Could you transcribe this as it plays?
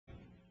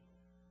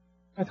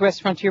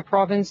Northwest Frontier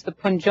Province, the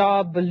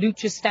Punjab,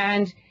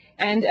 Baluchistan,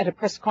 and at a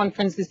press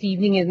conference this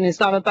evening in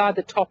Islamabad,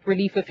 the top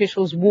relief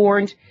officials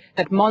warned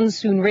that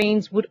monsoon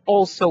rains would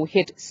also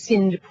hit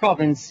Sindh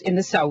province in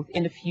the south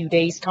in a few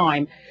days'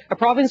 time. A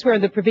province where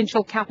the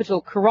provincial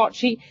capital,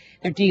 Karachi,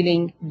 they're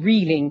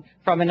reeling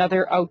from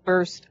another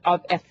outburst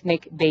of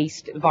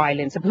ethnic-based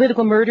violence. A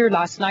political murder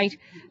last night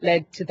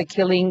led to the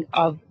killing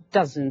of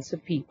dozens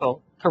of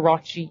people.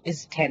 Karachi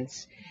is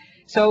tense.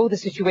 So the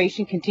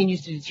situation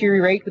continues to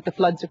deteriorate with the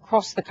floods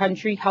across the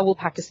country. How will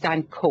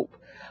Pakistan cope?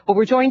 Well,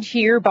 we're joined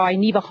here by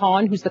Neva,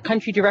 who's the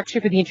country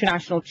director for the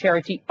international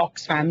charity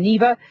Oxfam.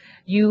 Neva,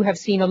 you have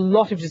seen a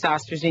lot of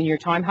disasters in your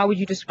time. How would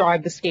you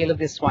describe the scale of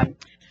this one?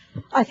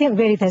 I think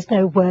really there's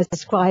no words to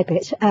describe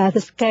it. The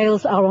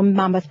scales are on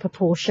mammoth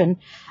proportion.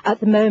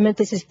 At the moment,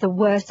 this is the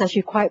worst, as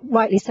you quite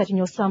rightly said in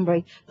your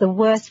summary, the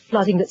worst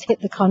flooding that's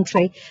hit the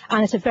country.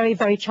 And it's a very,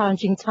 very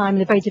challenging time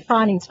and a very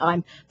defining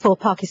time for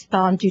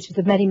Pakistan due to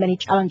the many, many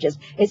challenges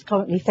it's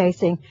currently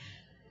facing.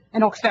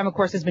 And Oxfam, of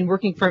course, has been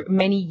working for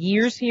many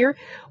years here.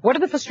 What are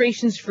the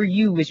frustrations for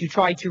you as you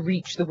try to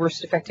reach the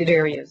worst affected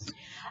areas?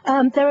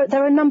 There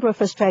are a number of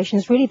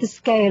frustrations, really the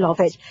scale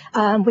of it.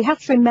 We have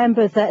to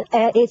remember that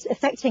it's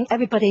affecting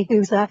everybody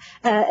who's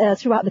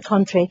throughout the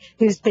country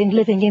who's been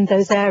living in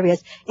those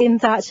areas, in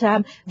that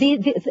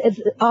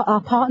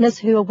our partners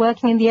who are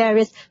working in the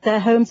areas, their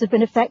homes have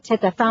been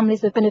affected, their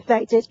families have been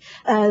affected,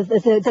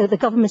 the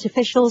government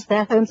officials,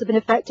 their homes have been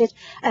affected,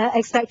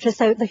 etc.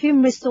 So the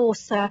human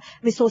resources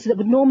that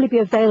would normally be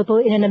available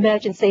in an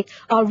emergency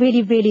are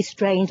really, really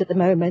strained at the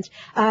moment.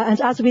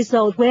 And as a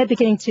result, we're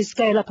beginning to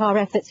scale up our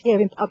efforts here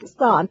in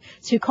Pakistan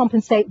to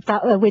compensate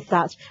with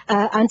that.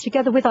 And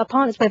together with our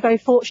partners, we're very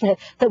fortunate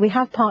that we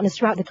have partners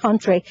throughout the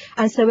country.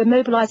 And so we're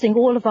mobilising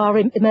all of our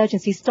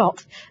emergency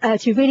stocks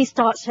to really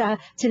start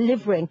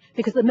delivering,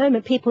 because at the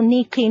moment people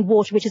need clean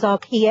water, which is our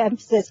key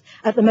emphasis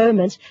at the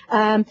moment,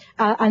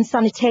 and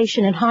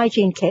sanitation and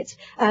hygiene kits,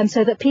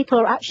 so that people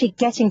are actually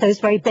getting those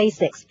very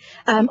basics.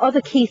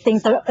 Other key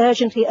things that are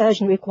urgently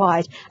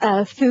required: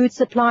 food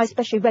supply,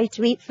 especially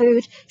ready-to-eat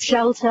food,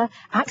 shelter,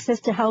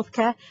 access to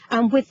healthcare,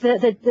 and with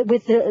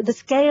the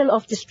scale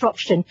of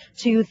destruction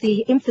to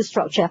the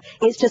infrastructure,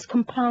 it's just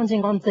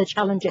compounding on the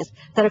challenges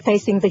that are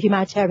facing the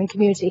humanitarian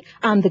community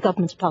and the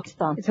government of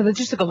Pakistan. It's a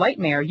logistical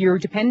nightmare. You're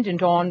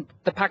dependent on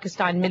the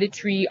Pakistan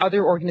military,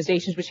 other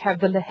organisations which have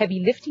the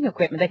heavy lifting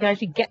equipment that can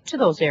actually get to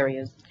those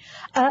areas.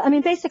 I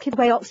mean, basically the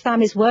way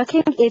Oxfam is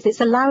working is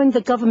it's allowing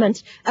the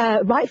government,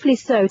 rightfully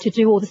so, to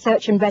do all the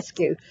search and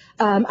rescue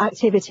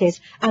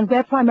activities, and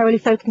we're primarily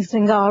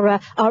focusing our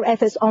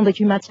efforts on the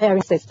humanitarian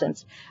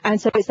assistance.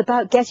 And so it's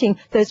about getting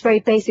those very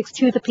basics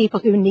to the people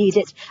who need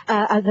it,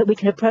 and that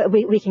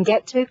we can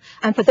get to.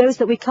 And for those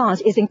that we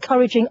can't, is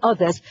encouraging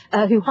others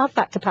who have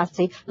that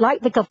capacity,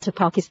 like the government of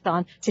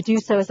Pakistan, to do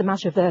so as a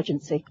matter of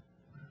urgency.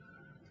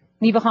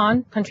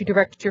 Neva, country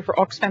director for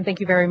Oxfam, thank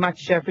you very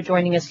much for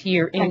joining us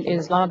here in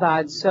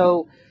Islamabad.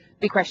 So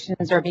the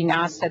questions are being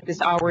asked at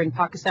this hour in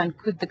Pakistan.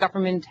 Could the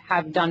government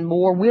have done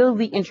more? Will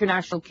the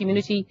international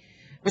community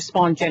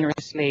respond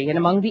generously? And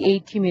among the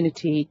aid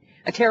community,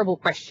 a terrible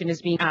question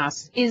is being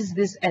asked. Is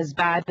this as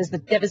bad as the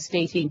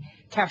devastating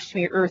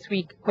Kashmir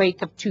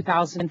earthquake of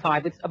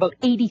 2005, with about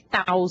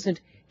 80,000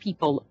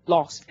 people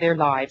lost their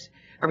lives?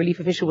 A relief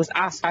official was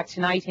asked that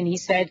tonight, and he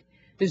said,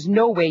 there's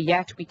no way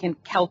yet we can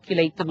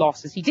calculate the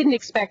losses. He didn't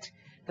expect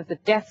that the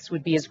deaths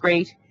would be as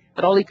great,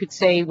 but all he could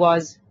say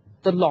was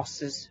the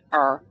losses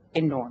are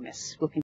enormous. We'll